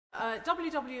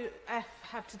WWF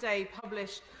have today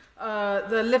published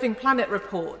the Living Planet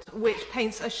report, which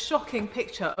paints a shocking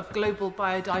picture of global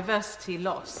biodiversity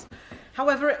loss.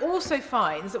 However, it also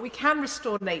finds that we can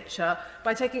restore nature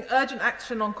by taking urgent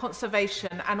action on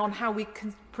conservation and on how we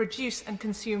can produce and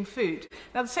consume food.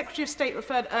 Now, the Secretary of State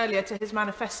referred earlier to his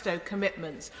manifesto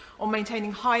commitments on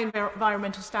maintaining high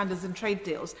environmental standards in trade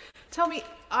deals. Tell me,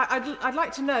 I'd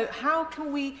like to know, how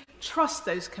can we trust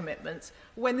those commitments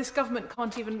when this government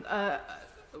can't even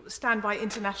stand by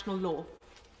international law?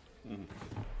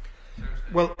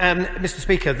 Well, Mr.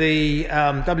 Speaker, the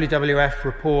WWF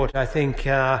report, I think,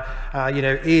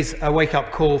 is a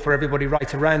wake-up call for everybody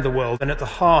right around the world. And at the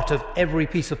heart of every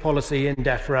piece of policy in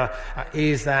DEFRA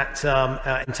is that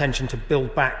intention to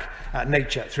build back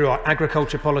nature through our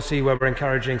agriculture policy, where we're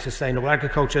encouraging sustainable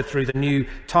agriculture, through the new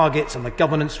targets and the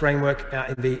governance framework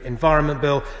in the Environment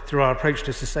Bill, through our approach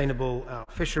to sustainable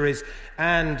fisheries,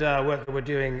 and work that we're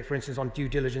doing, for instance, on due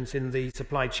diligence in the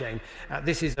supply chain.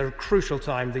 This is a crucial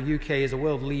time. The UK is a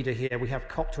world leader here. We have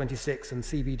COP26 and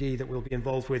CBD that we'll be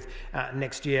involved with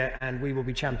next year, and we will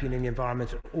be championing the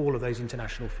environment at all of those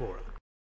international fora.